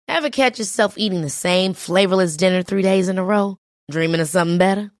Ever catch yourself eating the same flavorless dinner 3 days in a row? Dreaming of something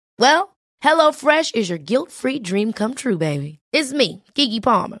better? Well, HelloFresh is your guilt-free dream come true, baby. It's me, Keke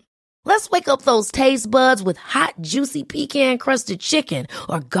Palmer. Let's wake up those taste buds with hot, juicy pecan-crusted chicken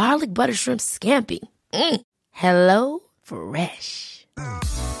or garlic butter shrimp scampi. Hello Fresh.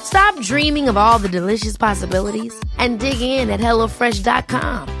 Stop dreaming of all the delicious possibilities and dig in at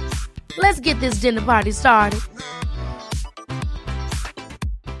HelloFresh.com. Let's get this dinner party started.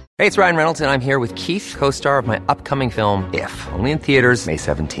 Hey, it's Ryan Reynolds, and I'm here with Keith, co-star of my upcoming film, If, only in theaters May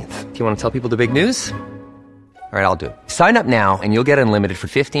 17th. Do you want to tell people the big news? All right, I'll do it. Sign up now and you'll get unlimited for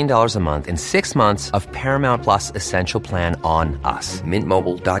 $15 a month and 6 months of Paramount Plus Essential Plan on us.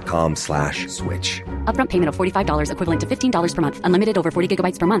 MintMobile.com/switch. Upfront payment of $45 equivalent to $15 per month. Unlimited over 40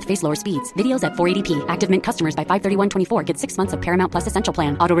 gigabytes per month. Face lower speeds. Videos at 480p. Active Mint customers by 531.24 get 6 months of Paramount Plus Essential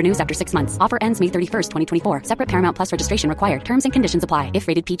Plan. Auto renews after 6 months. Offer ends May 31st, 2024. Separate Paramount Plus registration required. Terms and conditions apply if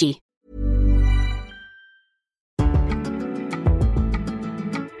rated PG.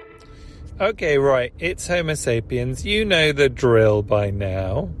 Okay, right, it's Homo sapiens. You know the drill by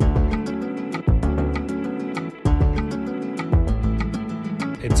now.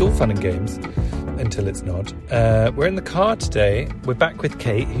 It's all fun and games until it's not. We're in the car today. We're back with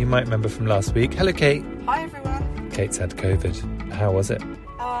Kate, who you might remember from last week. Hello, Kate. Hi, everyone. Kate's had COVID. How was it?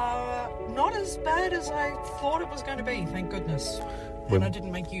 Not as bad as I thought it was going to be, thank goodness. And I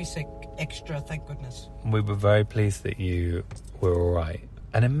didn't make you sick extra, thank goodness. We were very pleased that you were all right.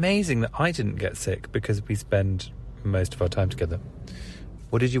 And amazing that I didn't get sick because we spend most of our time together.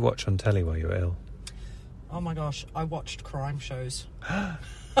 What did you watch on telly while you were ill? Oh my gosh, I watched crime shows.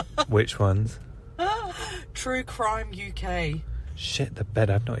 Which ones? True Crime UK. Shit, the bed.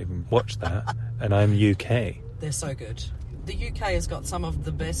 I've not even watched that. And I'm UK. They're so good. The UK has got some of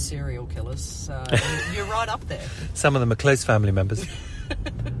the best serial killers. So you're right up there. Some of them are close family members.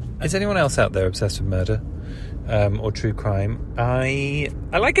 Is anyone else out there obsessed with murder? Or true crime? I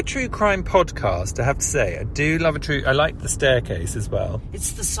like a true crime podcast, I have to say. I do love I like The Staircase as well.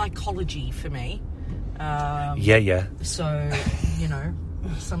 It's the psychology for me. Yeah. So,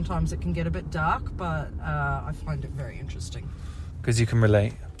 sometimes it can get a bit dark, but I find it very interesting. Because you can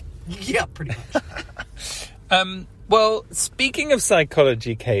relate? Yeah, pretty much. Well, speaking of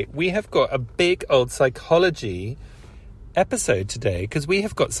psychology, Kate, we have got a big old psychology episode today because we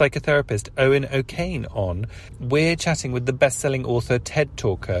have got psychotherapist Owen O'Kane on. We're chatting with the best-selling author, TED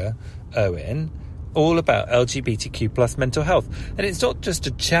talker Owen, all about LGBTQ plus mental health. And it's not just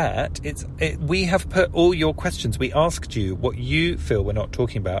a chat, we have put all your questions. We asked you what you feel we're not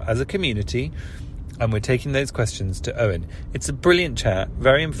talking about as a community, and we're taking those questions to Owen. It's a brilliant chat,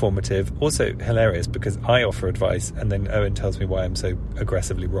 very informative, also hilarious because I offer advice and then Owen tells me why I'm so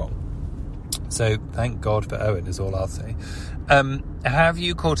aggressively wrong. So thank God for Owen is all I'll say. Have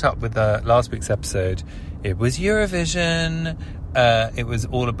you caught up with last week's episode? It was Eurovision. It was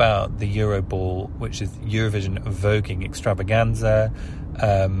all about the Euroball, which is Eurovision voguing extravaganza.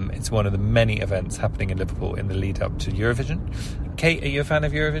 It's one of the many events happening in Liverpool in the lead up to Eurovision. Kate, are you a fan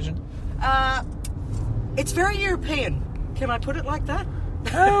of Eurovision? It's very European. Can I put it like that?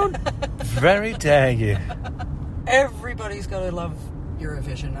 How very dare you. Everybody's got to love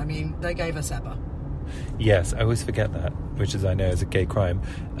Eurovision. I mean, they gave us ABBA. Yes, I always forget that, which as I know is a gay crime.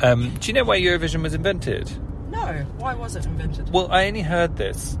 Do you know why Eurovision was invented? No, why was it invented? Well, I only heard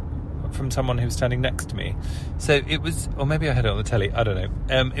this from someone who was standing next to me. So it was, or maybe I heard it on the telly, I don't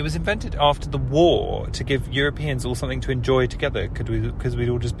know. It was invented after the war to give Europeans all something to enjoy together because we'd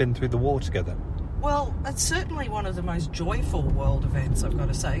all just been through the war together. Well, it's certainly one of the most joyful world events, I've got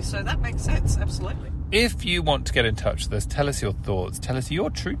to say, so that makes sense, absolutely. If you want to get in touch with us, tell us your thoughts, tell us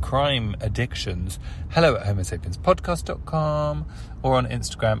your true crime addictions, hello@homosapienspodcast.com or on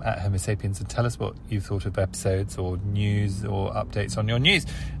Instagram @homosapiens, and tell us what you thought of episodes or news or updates on your news.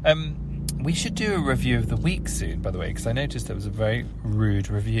 We should do a review of the week soon, by the way, because I noticed there was a very rude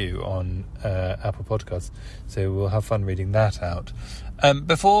review on Apple Podcasts, so we'll have fun reading that out.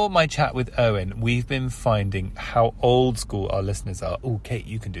 Before my chat with Owen, we've been finding how old school our listeners are. Oh, Kate,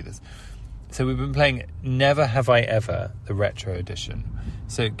 you can do this. So we've been playing Never Have I Ever, the retro edition.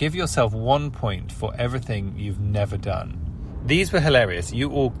 So give yourself 1 point for everything you've never done. These were hilarious.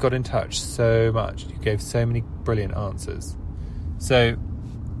 You all got in touch so much. You gave so many brilliant answers. So,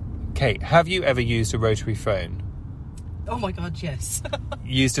 Kate, have you ever used a rotary phone? Oh my God, yes.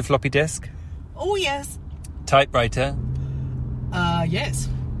 Used a floppy disk? Oh, yes. Typewriter? Yes.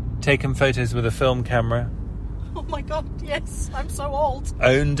 Taken photos with a film camera? Oh my God, yes. I'm so old.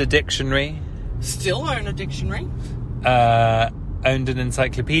 Owned a dictionary? Still own a dictionary. Owned an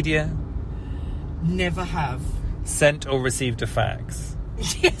encyclopedia? Never have. Sent or received a fax?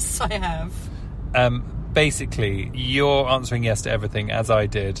 Yes, I have. Basically, you're answering yes to everything, as I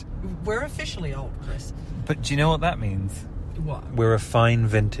did. We're officially old, Chris. But do you know what that means? What? We're a fine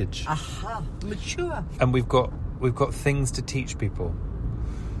vintage. Aha, mature. And we've got things to teach people.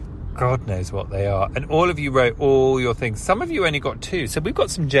 God knows what they are. And all of you wrote all your things. Some of you only got 2. So we've got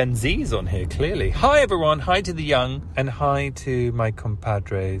some Gen Zs on here, clearly. Hi, everyone. Hi to the young. And hi to my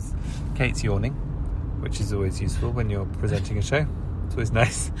compadres. Kate's yawning, which is always useful when you're presenting a show. It's always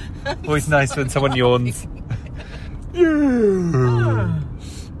nice. Always nice when someone yawns.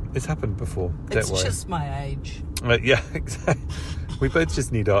 It's happened before. Don't worry. It's just my age. Yeah, exactly. We both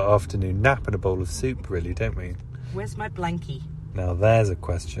just need our afternoon nap and a bowl of soup, really, don't we? Where's my blankie? Now there's a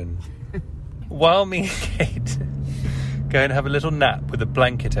question. While me and Kate go and have a little nap with a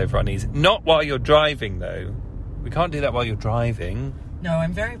blanket over our knees. Not while you're driving, though. We can't do that while you're driving. No,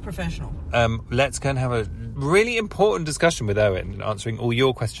 I'm very professional. Let's go and have a really important discussion with Owen, answering all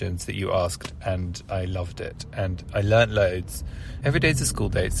your questions that you asked, and I loved it, and I learnt loads. Every day's a school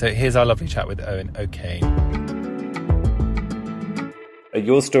day, so here's our lovely chat with Owen O'Kane.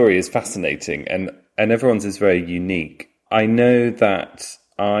 Your story is fascinating, and everyone's is very unique. I know that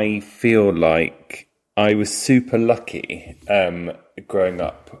I feel like I was super lucky growing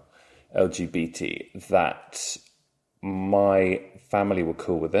up LGBT, that my family were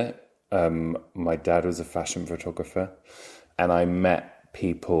cool with it. My dad was a fashion photographer, and I met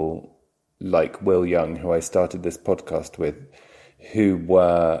people like Will Young, who I started this podcast with, who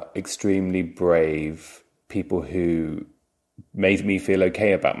were extremely brave, people who made me feel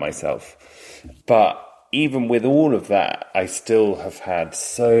okay about myself. But even with all of that, I still have had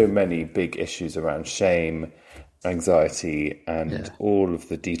so many big issues around shame, anxiety, and all of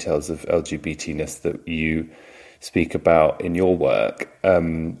the details of LGBTness that you speak about in your work.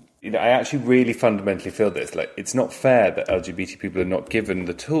 I actually really fundamentally feel this. Like, it's not fair that LGBT people are not given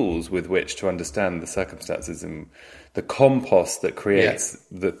the tools with which to understand the circumstances and the compost that creates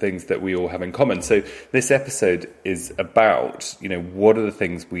the things that we all have in common. So this episode is about, what are the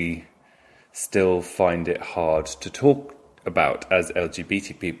things we still find it hard to talk about as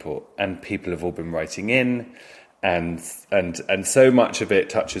LGBT people, and people have all been writing in, and so much of it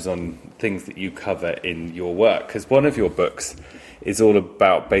touches on things that you cover in your work, because one of your books is all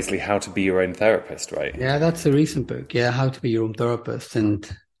about basically how to be your own therapist, right? Yeah, that's a recent book. Yeah, How to Be Your Own Therapist.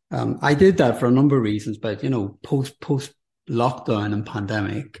 And I did that for a number of reasons, but post lockdown and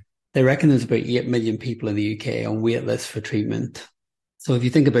pandemic, they reckon there's about 8 million people in the UK on wait lists for treatment. So if you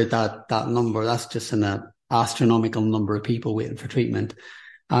think about that number, that's just an astronomical number of people waiting for treatment.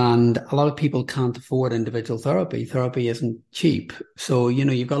 And a lot of people can't afford individual therapy. Therapy isn't cheap. So,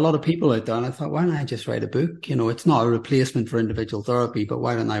 you've got a lot of people out there. And I thought, why don't I just write a book? It's not a replacement for individual therapy, but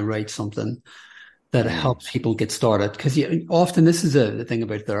why don't I write something that helps people get started? Because often this is the thing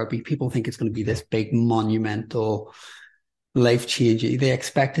about therapy. People think it's going to be this big monumental life-changing. They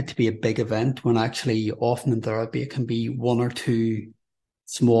expect it to be a big event, when actually often in therapy it can be 1 or 2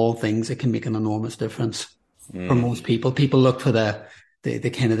 small things that can make an enormous difference for most people. People look for the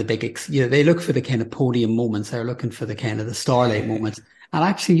kind of the big, they look for the kind of podium moments. They're looking for the kind of the starlight moments. And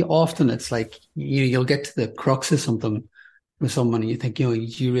actually often it's like, you'll get to the crux of something with someone and you think,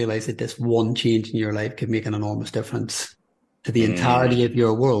 you realize that this one change in your life could make an enormous difference to the entirety of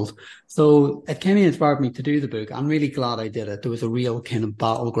your world. So it kind of inspired me to do the book. I'm really glad I did it. There was a real kind of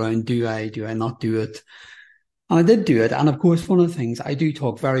battleground. Do I not do it? And I did do it. And of course, one of the things I do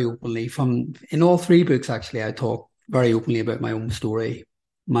talk very openly in all 3 books, actually, I talk very openly about my own story,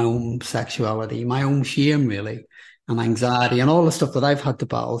 my own sexuality, my own shame, really, and anxiety, and all the stuff that I've had to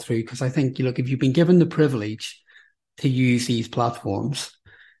battle through. Because I think, if you've been given the privilege to use these platforms,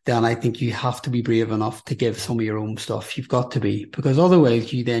 then I think you have to be brave enough to give some of your own stuff. You've got to be, because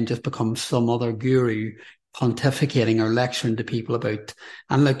otherwise you then just become some other guru pontificating or lecturing to people about.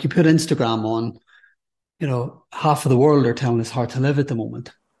 And you put Instagram on, half of the world are telling us how to live at the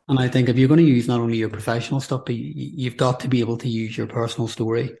moment. And I think if you're going to use not only your professional stuff, but you've got to be able to use your personal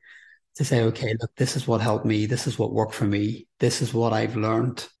story to say, okay, look, this is what helped me. This is what worked for me. This is what I've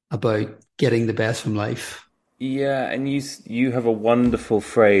learned about getting the best from life. Yeah, and you have a wonderful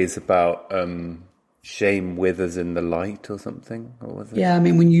phrase about shame withers in the light or something, or was it? Yeah, I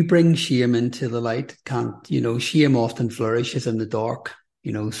mean, when you bring shame into the light, shame often flourishes in the dark.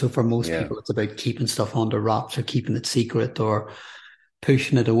 So for most people, it's about keeping stuff under wraps or keeping it secret or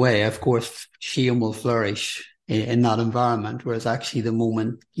pushing it away. Of course, shame will flourish in that environment, whereas actually the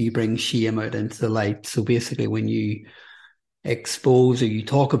moment you bring shame out into the light, so basically when you expose or you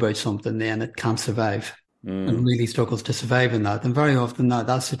talk about something, then it can't survive and really struggles to survive in that. And very often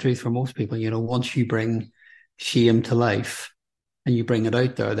that's the truth for most people. Once you bring shame to life, and you bring it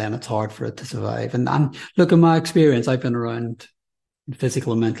out there, then it's hard for it to survive. And look, in my experience, I've been around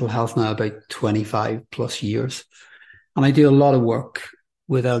physical and mental health now about 25 plus years. And I do a lot of work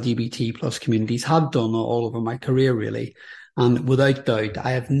with LGBT plus communities, have done all over my career, really. And without doubt,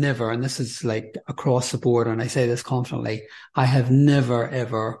 I have never, and this is like across the board, and I say this confidently, I have never,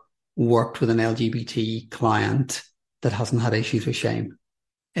 ever worked with an LGBT client that hasn't had issues with shame,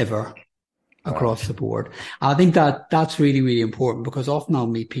 ever, across the board. And I think that that's really, really important, because often I'll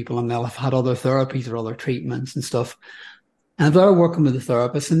meet people and they'll have had other therapies or other treatments and stuff. And if they're working with a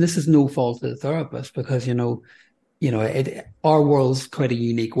therapist, and this is no fault of the therapist, because, our world's quite a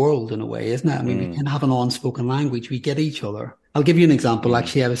unique world in a way, isn't it? I mean, we can have an unspoken language. We get each other. I'll give you an example.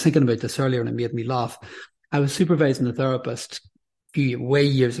 Actually, I was thinking about this earlier and it made me laugh. I was supervising a therapist way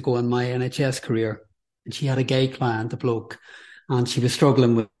years ago in my NHS career, and she had a gay client, a bloke, and she was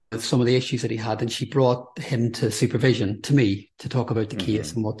struggling with some of the issues that he had, and she brought him to supervision, to me, to talk about the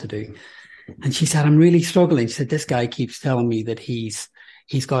case and what to do. And she said, I'm really struggling. She said, this guy keeps telling me that he's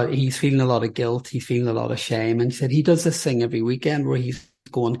feeling a lot of guilt. He's feeling a lot of shame. And she said, he does this thing every weekend where he's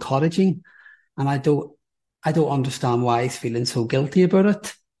going cottaging. And I don't understand why he's feeling so guilty about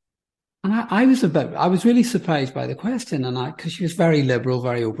it. And I was really surprised by the question. And because she was very liberal,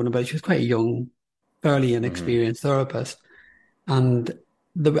 very open about it. She was quite a young, fairly inexperienced therapist. And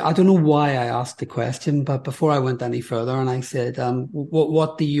I don't know why I asked the question, but before I went any further, and I said,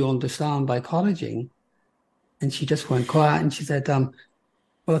 what do you understand by cottaging? And she just went quiet, and she said,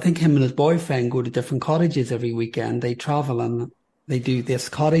 well, I think him and his boyfriend go to different cottages every weekend. They travel and they do this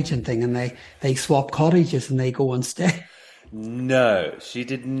cottage thing, and they swap cottages and they go and stay. No, she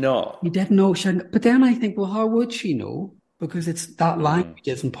did not. You didn't know. But then I think, well, how would she know? Because that language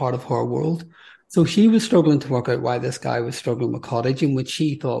isn't part of her world. So she was struggling to work out why this guy was struggling with cottaging, which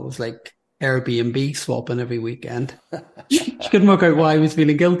she thought was like Airbnb swapping every weekend. She couldn't work out why he was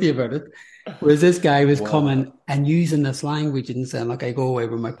feeling guilty about it. Whereas this guy was coming and using this language and saying, like, I go away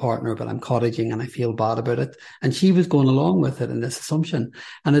with my partner, but I'm cottaging and I feel bad about it. And she was going along with it in this assumption.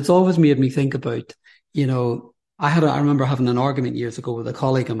 And it's always made me think about, I remember having an argument years ago with a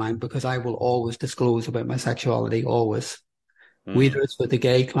colleague of mine, because I will always disclose about my sexuality, always. Whether it's with a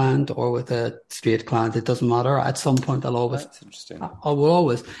gay client or with a straight client, it doesn't matter. At some point, I'll always. That's interesting. I will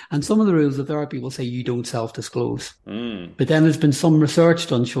always. And some of the rules of therapy will say you don't self-disclose. But then there's been some research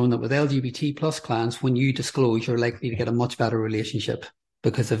done showing that with LGBT plus clients, when you disclose, you're likely to get a much better relationship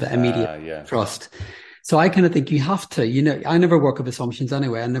because of immediate trust. So I kind of think you have to, I never work with assumptions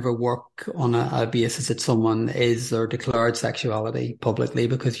anyway. I never work on a basis that someone is or declared sexuality publicly,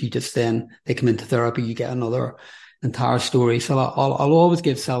 because they come into therapy, you get another entire story. So I'll always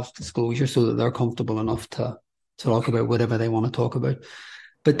give self-disclosure so that they're comfortable enough to talk about whatever they want to talk about.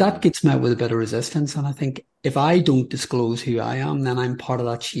 But that gets met with a bit of resistance. And I think if I don't disclose who I am, then I'm part of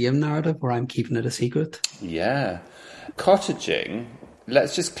that shame narrative where I'm keeping it a secret. Yeah. Cottaging,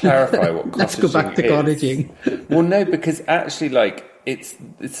 let's just clarify what cottaging is. Let's go back to cottaging. Well, no, because actually, it's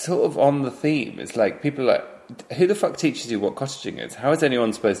sort of on the theme. It's like people are like, who the fuck teaches you what cottaging is? How is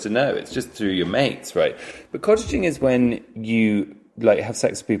anyone supposed to know? It's just through your mates, right? But cottaging is when you have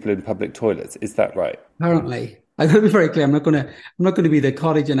sex with people in public toilets. Is that right? Apparently. I'm going to be very clear. I'm not going to be the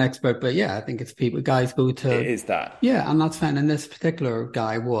cottaging expert, but yeah, I think it's guys go to. It is that. Yeah, and that's fine. And this particular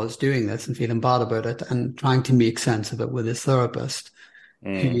guy was doing this and feeling bad about it and trying to make sense of it with his therapist,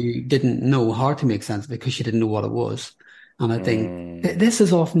 who didn't know how to make sense of it because she didn't know what it was. And I think this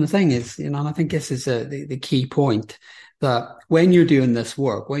is often the thing is, and I think this is the key point, that when you're doing this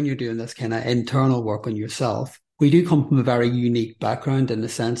work, when you're doing this kind of internal work on yourself, we do come from a very unique background in the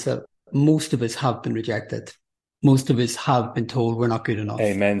sense that most of us have been rejected. Most of us have been told we're not good enough.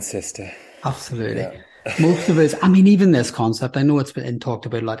 Amen, sister. Absolutely. Yeah. Most of us, I mean, even this concept, I know it's been talked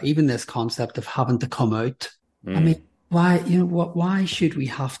about a lot, even this concept of having to come out. I mean, why should we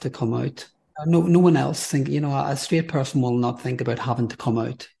have to come out? No one else a straight person will not think about having to come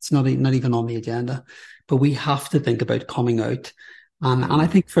out. It's not even on the agenda, but we have to think about coming out. And I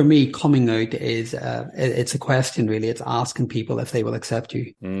think for me, coming out is, it's a question really. It's asking people if they will accept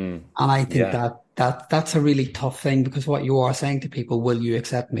you. And I think that's a really tough thing, because what you are saying to people, will you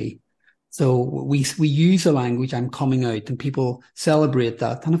accept me? So we use the language, I'm coming out, and people celebrate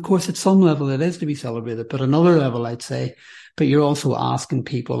that. And of course, at some level it is to be celebrated, but another level, I'd say, but you're also asking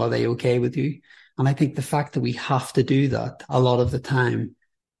people, are they okay with you? And I think the fact that we have to do that a lot of the time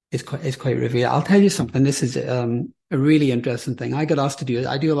is quite revealing. I'll tell you something. This is a really interesting thing. I got asked to do it.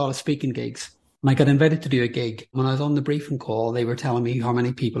 I do a lot of speaking gigs, and I got invited to do a gig. When I was on the briefing call, they were telling me how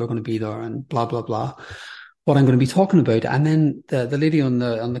many people are going to be there and blah, blah, blah, what I'm going to be talking about. And then the lady on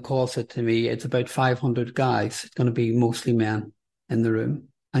the call said to me, it's about 500 guys. It's going to be mostly men. in the room.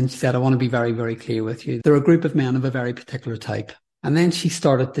 And she said, I want to be very, very clear with you. They're a group of men of a very particular type. And then she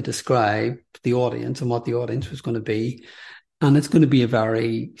started to describe the audience and what the audience was going to be. And it's going to be a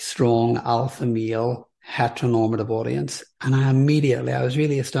very strong alpha male heteronormative audience. And I was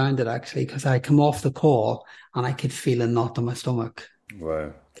really astounded actually, because I come off the call and I could feel a knot in my stomach.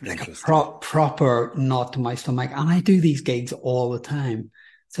 Wow. Like a proper knot in my stomach. And I do these gigs all the time.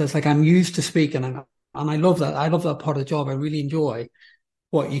 So it's like I'm used to speaking and I love that. I love that part of the job. I really enjoy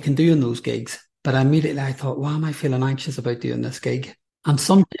what you can do in those gigs. But immediately I thought, why am I feeling anxious about doing this gig? And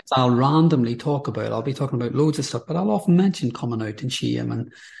sometimes I'll randomly I'll be talking about loads of stuff, but I'll often mention coming out and shame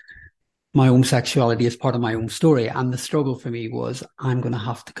and my own sexuality as part of my own story. And the struggle for me was, I'm going to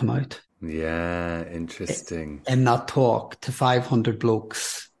have to come out. Yeah, interesting. In that talk to 500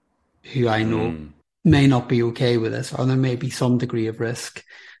 blokes who I know may not be okay with this, or there may be some degree of risk.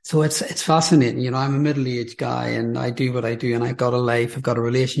 So it's fascinating. You know, I'm a middle-aged guy and I do what I do and I've got a life, I've got a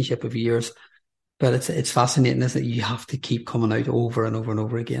relationship of years. But it's fascinating, isn't it? You have to keep coming out over and over and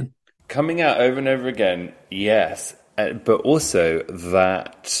over again. Coming out over and over again, yes. But also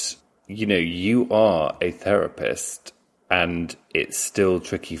that, you know, you are a therapist and it's still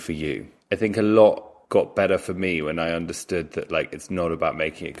tricky for you. I think a lot got better for me when I understood that, like, it's not about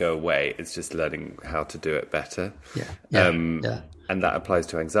making it go away. It's just learning how to do it better. Yeah. And that applies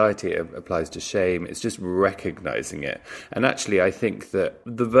to anxiety, it applies to shame. It's just recognizing it. And actually, I think that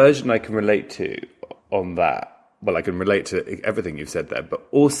the version I can relate to on that, well, I can relate to everything you've said there, but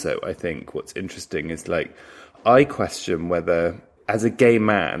also I think what's interesting is, like, I question whether, as a gay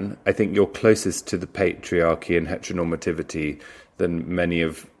man, I think you're closest to the patriarchy and heteronormativity than many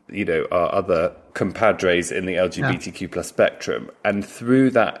of, you know, our other compadres in the LGBTQ plus spectrum. And through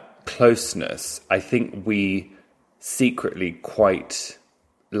that closeness, I think we secretly quite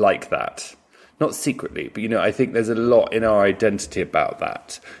like that. Not secretly, but, you know, I think there's a lot in our identity about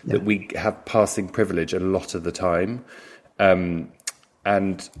that we have passing privilege a lot of the time. And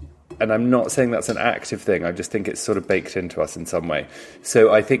I'm not saying that's an active thing. I just think it's sort of baked into us in some way.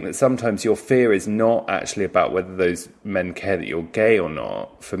 So I think that sometimes your fear is not actually about whether those men care that you're gay or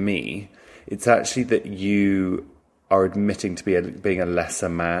not. For me, it's actually that you are admitting to being a lesser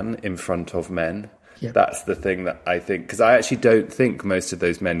man in front of men. Yep. That's the thing that I think, because I actually don't think most of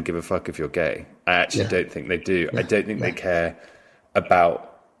those men give a fuck if you're gay. I actually don't think they do. I don't think they care about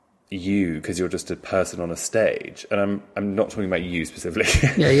you because you're just a person on a stage. And I'm not talking about you specifically.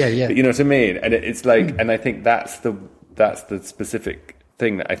 Yeah. But you know what I mean? And it's like, and I think that's the specific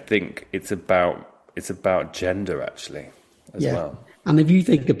thing that I think it's about gender actually as well. And if you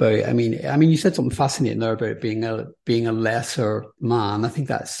think about, I mean, you said something fascinating there about being a lesser man. I think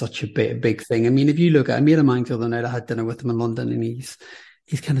that's such a big thing. I mean, if you look at, I made a man the other night, I had dinner with him in London, and he's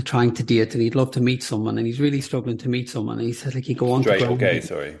kind of trying to date and he'd love to meet someone, and he's really struggling to meet someone. And he said, like, he'd go on straight or gay,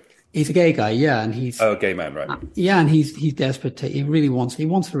 sorry. He's a gay guy, yeah, and he's a gay man, right? Yeah, and he's desperate he really wants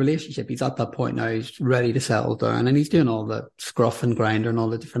a relationship. He's at that point now. He's ready to settle down, and he's doing all the Scruff and Grindr and all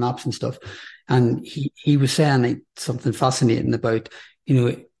the different apps and stuff. And he was saying, like, something fascinating about, you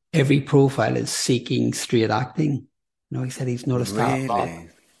know, every profile is seeking straight acting. You know, he said he's noticed that a lot.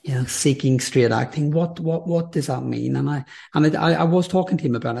 You know, seeking straight acting. What does that mean? And I was talking to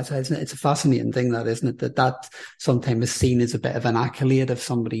him about it. I said, it's a fascinating thing, that, isn't it? That sometimes is seen as a bit of an accolade. If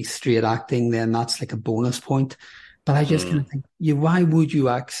somebody's straight acting, then that's like a bonus point. But I just kind of think, why would you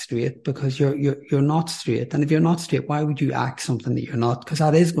act straight? Because you're not straight. And if you're not straight, why would you act something that you're not? Because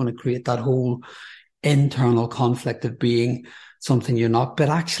that is going to create that whole internal conflict of being something you're not. But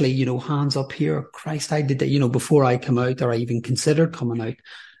actually, you know, hands up here, Christ, I did that, you know, before I come out, or I even considered coming out.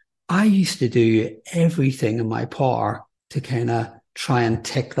 I used to do everything in my power to kind of try and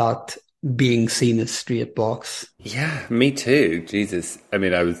tick that being seen as straight box. Yeah, me too. Jesus. I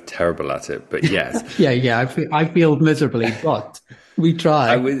mean, I was terrible at it, but yes. I failed miserably, but we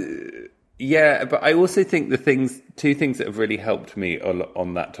tried. But I also think two things that have really helped me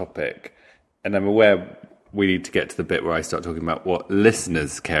on that topic, and I'm aware we need to get to the bit where I start talking about what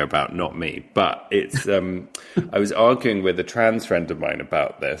listeners care about, not me. But it's, I was arguing with a trans friend of mine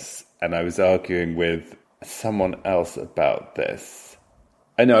about this, and I was arguing with someone else about this.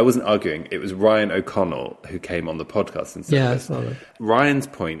 I wasn't arguing. It was Ryan O'Connell who came on the podcast and said this. Ryan's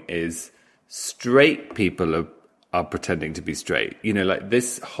point is straight people are pretending to be straight. You know, like,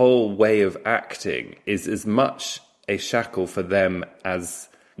 this whole way of acting is as much a shackle for them as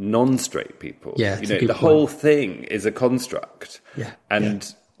non-straight people. Yeah, you know, the whole thing is a construct. Yeah.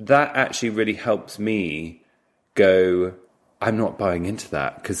 And that actually really helps me go, I'm not buying into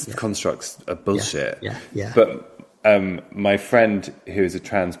that, because constructs are bullshit. Yeah. But my friend who is a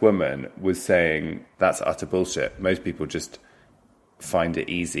trans woman was saying that's utter bullshit. Most people just find it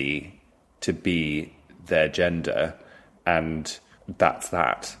easy to be their gender, and that's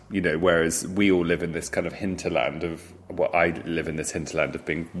that, whereas we all live in this kind of hinterland of, I live in this hinterland of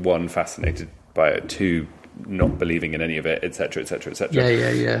being, one, fascinated by it, two, not believing in any of it, etc., etc., etc.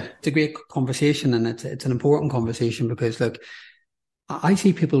 Yeah. It's a great conversation, and it's an important conversation because, look, I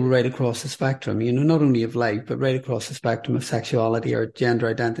see people right across the spectrum, not only of life, but right across the spectrum of sexuality or gender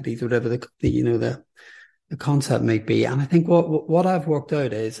identities, whatever the concept might be. And I think what I've worked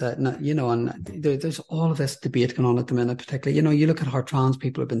out is that, and there's all of this debate going on at the minute, particularly, you look at how trans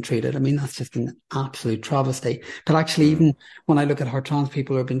people have been treated. I mean, that's just an absolute travesty. But actually, even when I look at how trans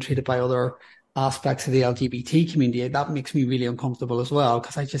people have been treated by other aspects of the LGBT community, that makes me really uncomfortable as well,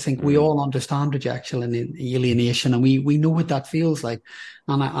 because I just think we all understand rejection and alienation, and we know what that feels like.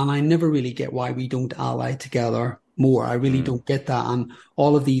 And I never really get why we don't ally together more. I really don't get that. And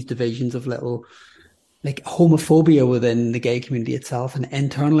all of these divisions of little, like, homophobia within the gay community itself, and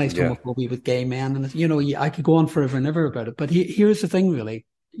internalized homophobia with gay men. And, I could go on forever and ever about it. But here's the thing, really.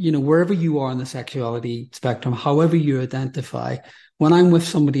 Wherever you are in the sexuality spectrum, however you identify, when I'm with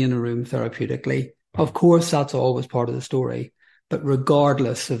somebody in a room therapeutically, of course, that's always part of the story. But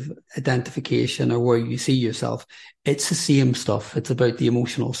regardless of identification or where you see yourself, it's the same stuff. It's about the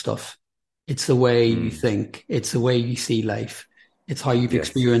emotional stuff. It's the way you think. It's the way you see life. It's how you've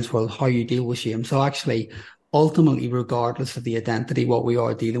experienced world, how you deal with shame. So actually, ultimately, regardless of the identity, what we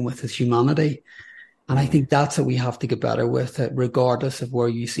are dealing with is humanity. And I think that's what we have to get better with, regardless of where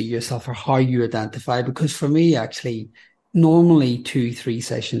you see yourself or how you identify. Because for me, actually, normally 2-3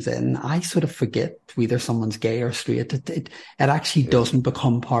 sessions in, I sort of forget whether someone's gay or straight. It actually doesn't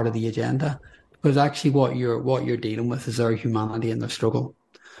become part of the agenda, because actually what you're dealing with is their humanity and their struggle.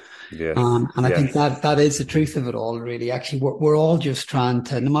 Yes. And I think that is the truth of it all, really. Actually, we're all just trying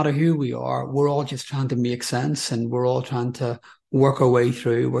to, no matter who we are, we're all just trying to make sense, and we're all trying to work our way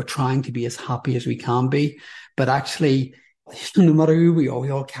through. We're trying to be as happy as we can be. But actually, no matter who we are, we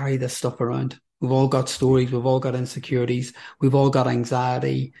all carry this stuff around. We've all got stories. We've all got insecurities. We've all got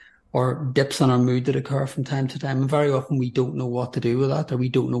anxiety or dips in our mood that occur from time to time. And very often we don't know what to do with that, or we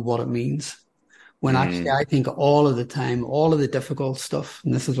don't know what it means. When actually, I think all of the time, all of the difficult stuff,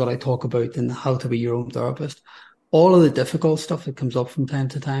 and this is what I talk about in How to Be Your Own Therapist, all of the difficult stuff that comes up from time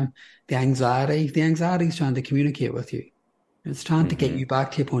to time, the anxiety is trying to communicate with you. It's trying to get you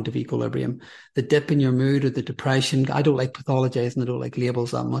back to a point of equilibrium. The dip in your mood or the depression, I don't like pathologizing, I don't like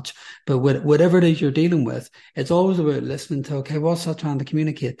labels that much, but whatever it is you're dealing with, it's always about listening to, okay, what's that trying to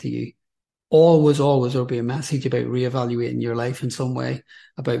communicate to you? Always there'll be a message about reevaluating your life in some way,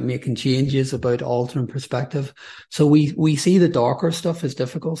 about making changes, about altering perspective. So we see the darker stuff as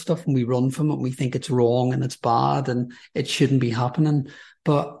difficult stuff, and we run from it. We think it's wrong and it's bad and it shouldn't be happening.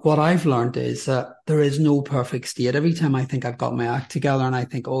 But what I've learned is that there is no perfect state. Every time I think I've got my act together and I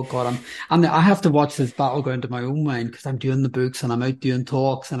think, oh God, and I have to watch this battleground in my own mind, because I'm doing the books and I'm out doing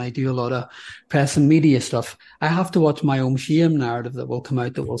talks and I do a lot of press and media stuff. I have to watch my own shame narrative that will come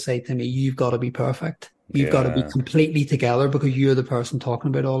out, that will say to me, you've got to be perfect. You've got to be completely together because you're the person talking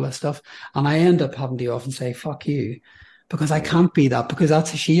about all this stuff. And I end up having to often say, fuck you, because I can't be that, because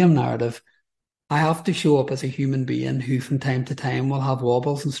that's a shame narrative. I have to show up as a human being who from time to time will have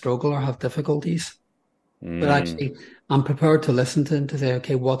wobbles and struggle or have difficulties. But actually, I'm prepared to listen to him to say,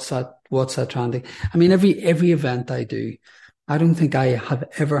 okay, what's that trying to, I mean, every event I do, I don't think I have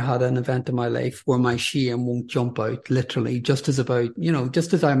ever had an event in my life where my shame won't jump out, literally, just as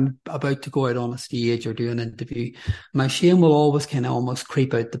I'm about to go out on a stage or do an interview, my shame will always kind of almost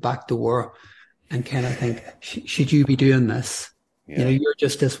creep out the back door and kind of think, should you be doing this? Yeah. You're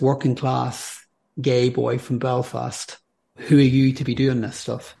just this working class gay boy from Belfast. Who are you to be doing this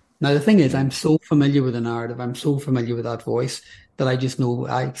stuff? Now, the thing is, I'm so familiar with the narrative, I'm so familiar with that voice, that I just know,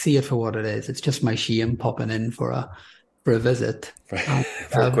 I see it for what it is. It's just my shame popping in for a visit. For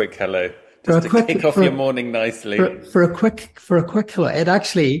a quick hello. Just to kick off your morning nicely. For a quick hello. It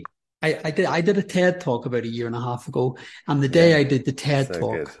actually, I did a TED talk about 1.5 years ago, and the day I did the TED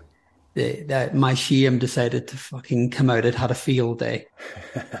talk, that my shame decided to fucking come out. It had a field day.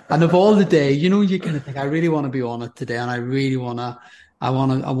 And of all the day, you kind of think, I really want to be on it today, and I really I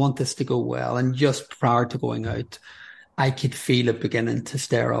want this to go well. And just prior to going out, I could feel it beginning to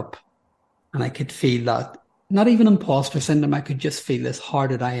stir up, and I could feel that, not even imposter syndrome, I could just feel this, how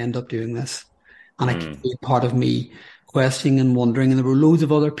did I end up doing this? And I could feel part of me questioning and wondering. And there were loads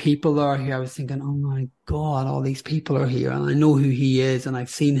of other people there who I was thinking, oh my God, all these people are here, and I know who he is, and I've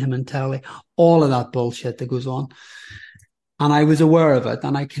seen him in telly, all of that bullshit that goes on. And I was aware of it,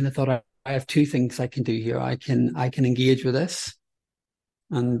 and I kind of thought, I have two things I can do here. I can engage with this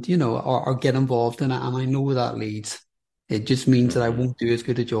and, or get involved in it. And I know where that leads. It just means that I won't do as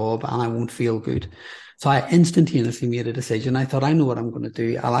good a job and I won't feel good. So I instantaneously made a decision. I thought, I know what I'm going to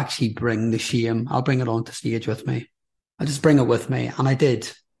do. I'll actually bring the shame. I'll bring it onto stage with me. I'll just bring it with me. And I did.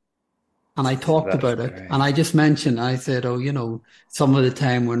 And I talked about it. And I just mentioned, I said, some of the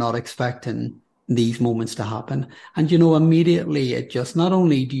time we're not expecting these moments to happen. And, immediately it just, not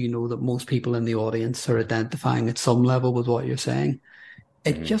only do you know that most people in the audience are identifying at some level with what you're saying,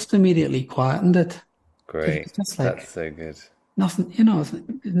 it just immediately quietened it. Great. It's just like, that's so good. Nothing, it's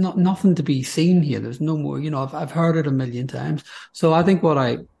not nothing to be seen here. There's no more, I've heard it a million times. So I think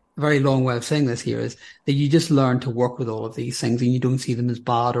very long way of saying this here is that you just learn to work with all of these things and you don't see them as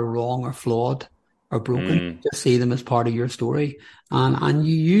bad or wrong or flawed or broken. Just see them as part of your story. And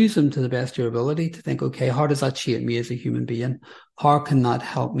you use them to the best of your ability to think, okay, how does that shape me as a human being? How can that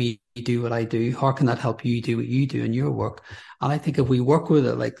help me do what I do? How can that help you do what you do in your work? And I think if we work with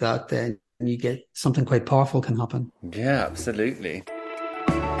it like that, then you get something quite powerful can happen. Yeah, absolutely.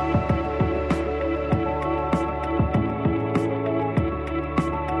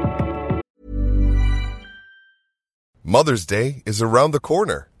 Mother's Day is around the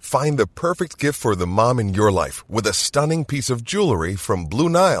corner. Find the perfect gift for the mom in your life with a stunning piece of jewelry from Blue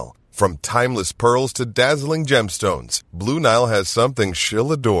Nile. From timeless pearls to dazzling gemstones, Blue Nile has something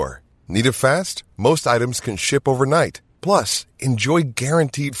she'll adore. Need it fast? Most items can ship overnight. Plus, enjoy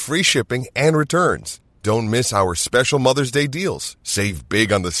guaranteed free shipping and returns. Don't miss our special Mother's Day deals. Save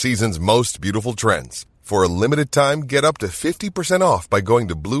big on the season's most beautiful trends. For a limited time, get up to 50% off by going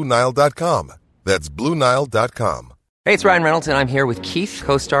to BlueNile.com. That's BlueNile.com. Hey, it's Ryan Reynolds, and I'm here with Keith,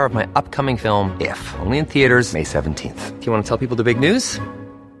 co-star of my upcoming film, If, only in theaters May 17th. Do you want to tell people the big news?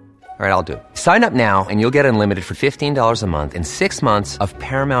 All right, I'll do it. Sign up now and you'll get unlimited for $15 a month and 6 months of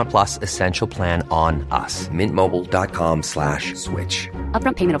Paramount Plus Essential Plan on us. MintMobile.com/switch.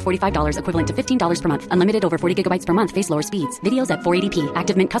 Upfront payment of $45 equivalent to $15 per month. Unlimited over 40 gigabytes per month. Face lower speeds. Videos at 480p.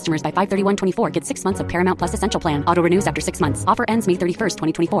 Active Mint customers by 531.24 get 6 months of Paramount Plus Essential Plan. Auto renews after 6 months. Offer ends May 31st,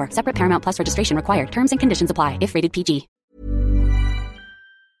 2024. Separate Paramount Plus registration required. Terms and conditions apply if rated PG.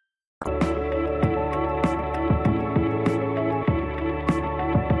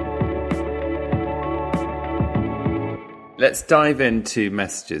 Let's dive into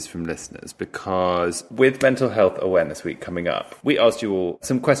messages from listeners, because with Mental Health Awareness Week coming up, we asked you all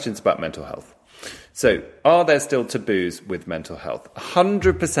some questions about mental health. So, are there still taboos with mental health?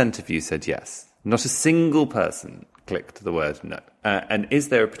 100% of you said yes. Not a single person clicked the word no. And is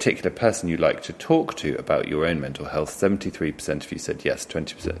there a particular person you like to talk to about your own mental health? 73% of you said yes,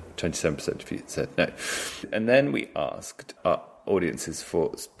 27% of you said no. And then we asked our audiences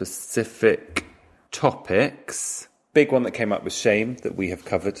for specific topics. Big one that came up was shame, that we have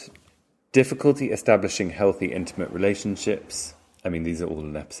covered. Difficulty establishing healthy, intimate relationships. I mean, these are all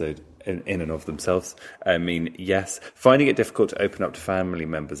an episode in and of themselves. I mean, yes. Finding it difficult to open up to family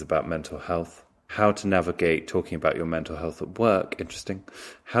members about mental health. How to navigate talking about your mental health at work. Interesting.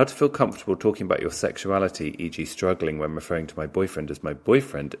 How to feel comfortable talking about your sexuality, e.g. struggling when referring to my boyfriend as my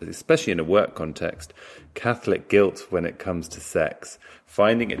boyfriend, especially in a work context. Catholic guilt when it comes to sex.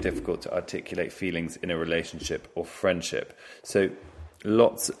 Finding it difficult to articulate feelings in a relationship or friendship. So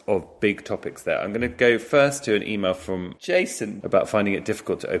lots of big topics there. I'm going to go first to an email from Jason about finding it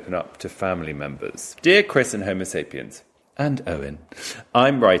difficult to open up to family members. Dear Chris and Homo sapiens, and Owen,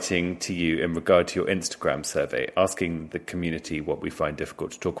 I'm writing to you in regard to your Instagram survey, asking the community what we find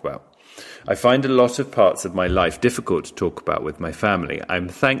difficult to talk about. I find a lot of parts of my life difficult to talk about with my family. I'm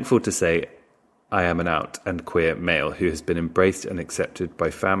thankful to say I am an out and queer male who has been embraced and accepted by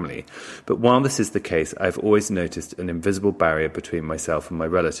family. But while this is the case, I've always noticed an invisible barrier between myself and my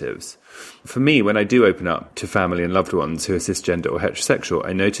relatives. For me, when I do open up to family and loved ones who are cisgender or heterosexual,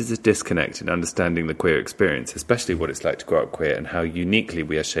 I notice a disconnect in understanding the queer experience, especially what it's like to grow up queer and how uniquely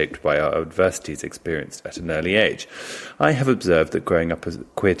we are shaped by our adversities experienced at an early age. I have observed that growing up as a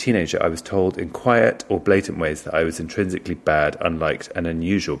queer teenager, I was told in quiet or blatant ways that I was intrinsically bad, unliked, and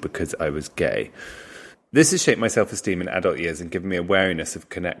unusual because I was gay. This has shaped my self-esteem in adult years and given me a wariness of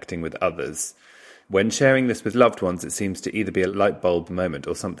connecting with others. When sharing this with loved ones, it seems to either be a light bulb moment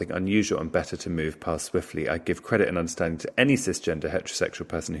or something unusual and better to move past swiftly. I give credit and understanding to any cisgender heterosexual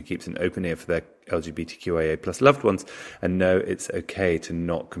person who keeps an open ear for their LGBTQIA plus loved ones and know it's okay to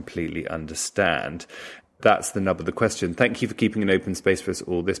not completely understand. That's the nub of the question. Thank you for keeping an open space for us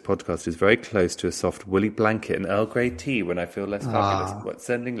all. This podcast is very close to a soft woolly blanket and Earl Grey tea when I feel less fabulous. What's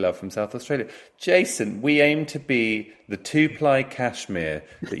sending love from South Australia. Jason, we aim to be the 2-ply cashmere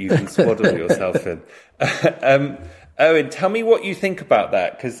that you can swaddle yourself in. Owen, tell me what you think about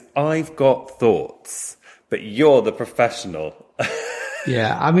that, because I've got thoughts, but you're the professional.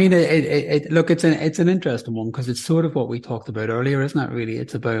 Yeah, I mean, look, it's an interesting one because it's sort of what we talked about earlier, isn't it? Really,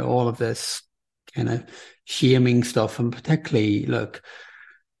 it's about all of this kind of shaming stuff, and particularly, look,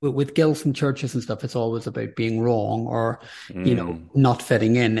 with guilt and churches and stuff, it's always about being wrong or, not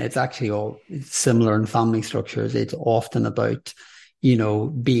fitting in. It's actually all it's similar in family structures. It's often about,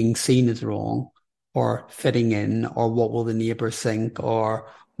 being seen as wrong or fitting in or what will the neighbors think or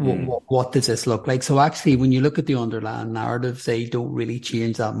what does this look like? So actually, when you look at the underlying narratives, they don't really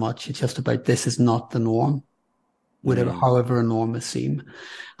change that much. It's just about this is not the norm, whatever, however enormous seem.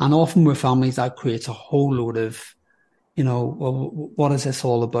 And often with families, that creates a whole load of, well, what is this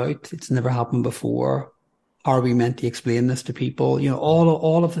all about? It's never happened before. How are we meant to explain this to people?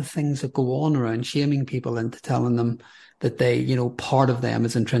 All of the things that go on around shaming people into telling them that they, part of them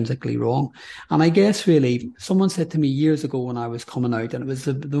is intrinsically wrong. And I guess really, someone said to me years ago when I was coming out, and it was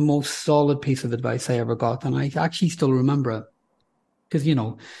the most solid piece of advice I ever got, and I actually still remember it because,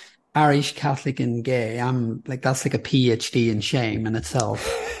 Irish, Catholic, and gay, I'm like, that's like a PhD in shame in itself.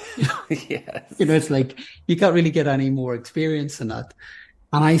 Yes. It's like you can't really get any more experience than that.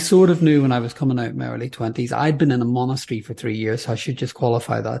 And I sort of knew when I was coming out in my early 20s, I'd been in a monastery for 3 years, so I should just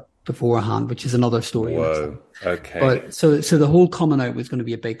qualify that beforehand, which is another story. Whoa. Okay. But so the whole coming out was going to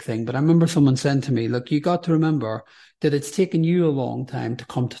be a big thing. But I remember someone saying to me, look, you got to remember that it's taken you a long time to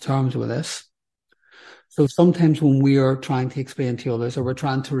come to terms with this. So sometimes when we are trying to explain to others or we're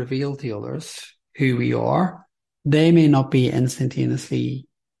trying to reveal to others who we are, they may not be instantaneously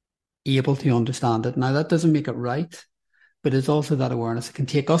able to understand it. Now, that doesn't make it right, but it's also that awareness. It can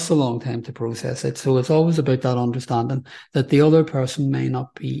take us a long time to process it. So it's always about that understanding that the other person may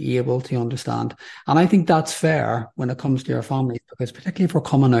not be able to understand. And I think that's fair when it comes to your families, because particularly if we're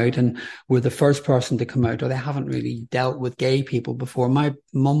coming out and we're the first person to come out, or they haven't really dealt with gay people before. My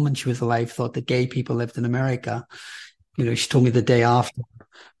mum, when she was alive, thought that gay people lived in America. She told me the day after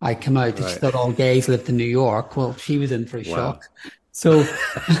I come out that she thought all gays lived in New York. Well, she was in for a shock. So,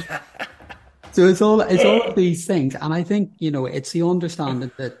 so it's all of these things. And I think, it's the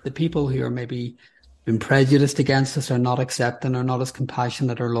understanding that the people who are maybe been prejudiced against us are not accepting or not as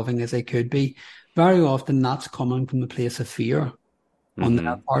compassionate or loving as they could be. Very often that's coming from a place of fear on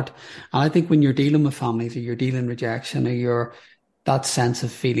their part. And I think when you're dealing with families or you're dealing rejection or you're that sense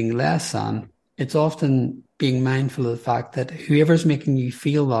of feeling less than, it's often being mindful of the fact that whoever's making you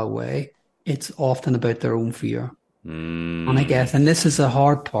feel that way, it's often about their own fear. And I guess, and this is the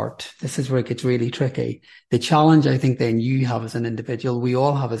hard part. This is where it gets really tricky. The challenge I think then you have as an individual, we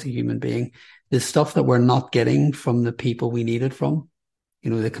all have as a human being, the stuff that we're not getting from the people we need it from.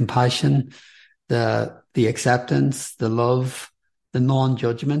 The compassion, the acceptance, the love, the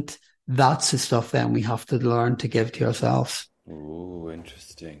non-judgment. That's the stuff then we have to learn to give to ourselves. Oh,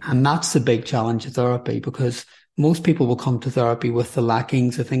 interesting. And that's the big challenge of therapy, because most people will come to therapy with the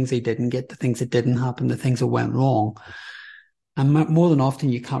lackings, the things they didn't get, the things that didn't happen, the things that went wrong. And more than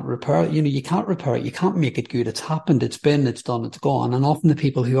often, you can't repair it. You can't repair it. You can't make it good. It's happened. It's been, it's done, it's gone. And often the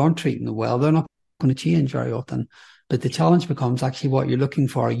people who aren't treating it well, they're not going to change very often. But the challenge becomes actually what you're looking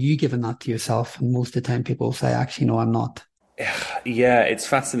for. Are you giving that to yourself? And most of the time people say, actually, no, I'm not. Yeah, it's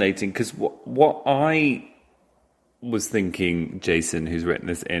fascinating because what I was thinking, Jason, who's written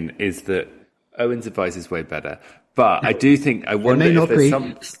this in, is that Owen's advice is way better. But I do think, I wonder if there's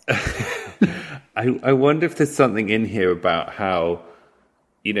some... I wonder if there's something in here about how,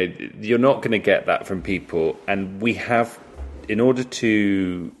 you're not going to get that from people. And we have, in order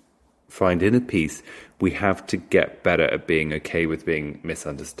to find inner peace, we have to get better at being okay with being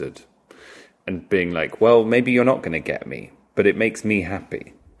misunderstood. And being like, well, maybe you're not going to get me, but it makes me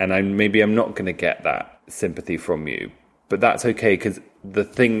happy. And maybe I'm not going to get that sympathy from you. But that's okay, because the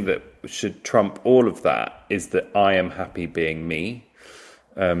thing that should trump all of that is that I am happy being me.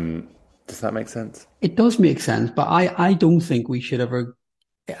 Does that make sense? It does make sense, but I don't think we should ever...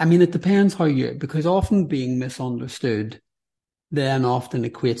 I mean, it depends how you... Because often being misunderstood then often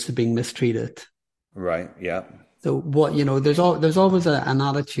equates to being mistreated. Right, yeah. So there's always an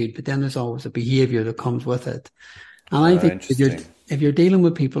attitude, but then there's always a behaviour that comes with it. And I think if you're dealing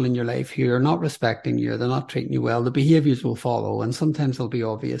with people in your life who are not respecting you, they're not treating you well, the behaviours will follow. And sometimes they'll be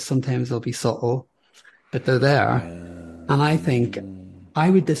obvious, sometimes they'll be subtle, but they're there. And I think I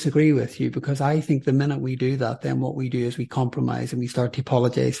would disagree with you, because I think the minute we do that, then what we do is we compromise and we start to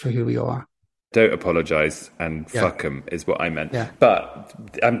apologise for who we are. Don't apologise and fuck them is what I meant. Yeah. But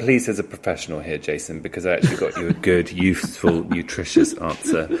I'm pleased as a professional here, Jason, because I actually got you a good, useful, nutritious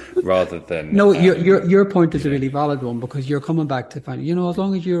answer rather than... No, your point is a really valid one, because you're coming back to find, as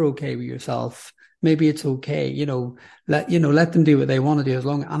long as you're okay with yourself, maybe it's okay, let them do what they want to do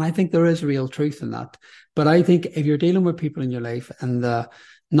and I think there is real truth in that. But I think if you're dealing with people in your life and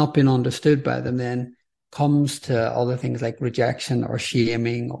not being understood by them, then comes to other things like rejection or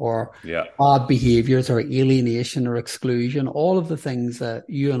shaming or bad behaviors or alienation or exclusion, all of the things that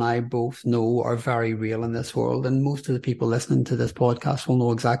you and I both know are very real in this world. And most of the people listening to this podcast will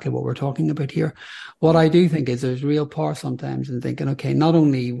know exactly what we're talking about here. What I do think is there's real power sometimes in thinking, okay, not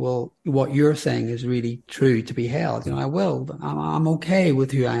only will what you're saying is really true to be held, I'm okay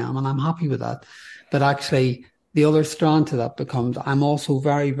with who I am and I'm happy with that. But actually, the other strand to that becomes, I'm also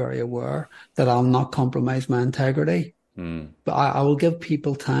very, very aware that I'll not compromise my integrity. But I will give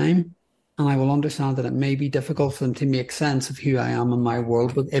people time, and I will understand that it may be difficult for them to make sense of who I am in my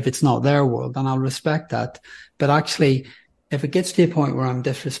world, but if it's not their world, then I'll respect that. But actually, if it gets to a point where I'm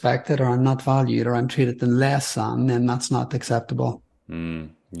disrespected or I'm not valued or I'm treated less than, then that's not acceptable.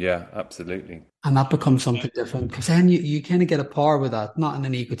 Yeah, absolutely. And that becomes something different, because then you kind of get a power with that, not in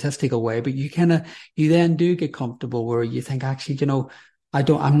an egotistical way, but you then do get comfortable where you think, actually,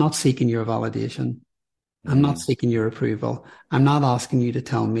 I'm not seeking your validation. I'm not seeking your approval. I'm not asking you to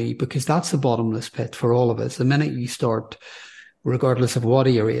tell me, because that's a bottomless pit for all of us. The minute you start, regardless of what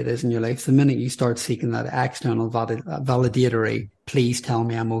area it is in your life, the minute you start seeking that external validatory, please tell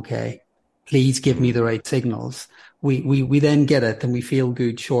me I'm okay. Please give me the right signals. We then get it and we feel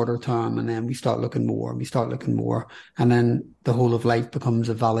good shorter term, and then we start looking more and we start looking more. And then the whole of life becomes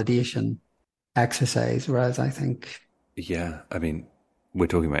a validation exercise. Whereas I think... Yeah, I mean, we're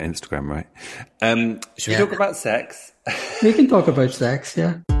talking about Instagram, right? Should we talk about sex? We can talk about sex,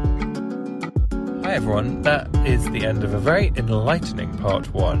 yeah. Hi everyone, that is the end of a very enlightening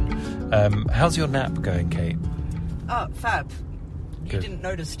part one. How's your nap going, Kate? Oh, fab. You Good. didn't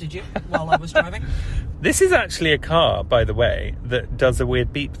notice, did you, while I was driving? This is actually a car, by the way, that does a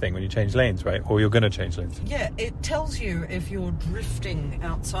weird beep thing when you change lanes, right? Or you're going to change lanes. Yeah, it tells you if you're drifting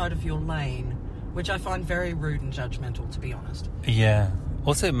outside of your lane, which I find very rude and judgmental, to be honest. Yeah.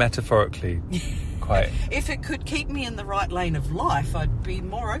 Also metaphorically quite... If it could keep me in the right lane of life, I'd be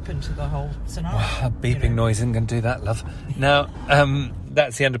more open to the whole scenario. A beeping noise isn't going to do that, love. Now,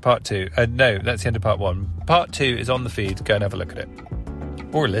 that's the end of part two. No, that's the end of part one. Part two is on the feed. Go and have a look at it.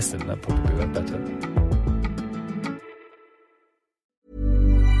 Or listen, that'd probably work better.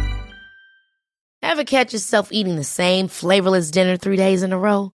 Ever catch yourself eating the same flavorless dinner 3 days in a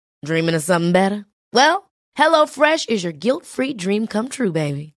row? Dreaming of something better? Well, HelloFresh is your guilt-free dream come true,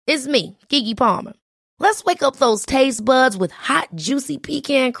 baby. It's me, Keke Palmer. Let's wake up those taste buds with hot, juicy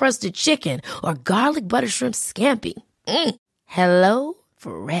pecan-crusted chicken or garlic butter shrimp scampi. Hello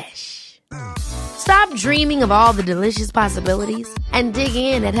Fresh. Stop dreaming of all the delicious possibilities and dig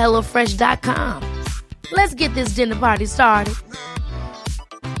in at HelloFresh.com. Let's get this dinner party started.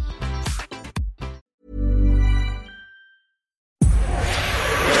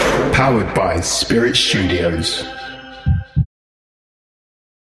 Powered by Spirit Studios.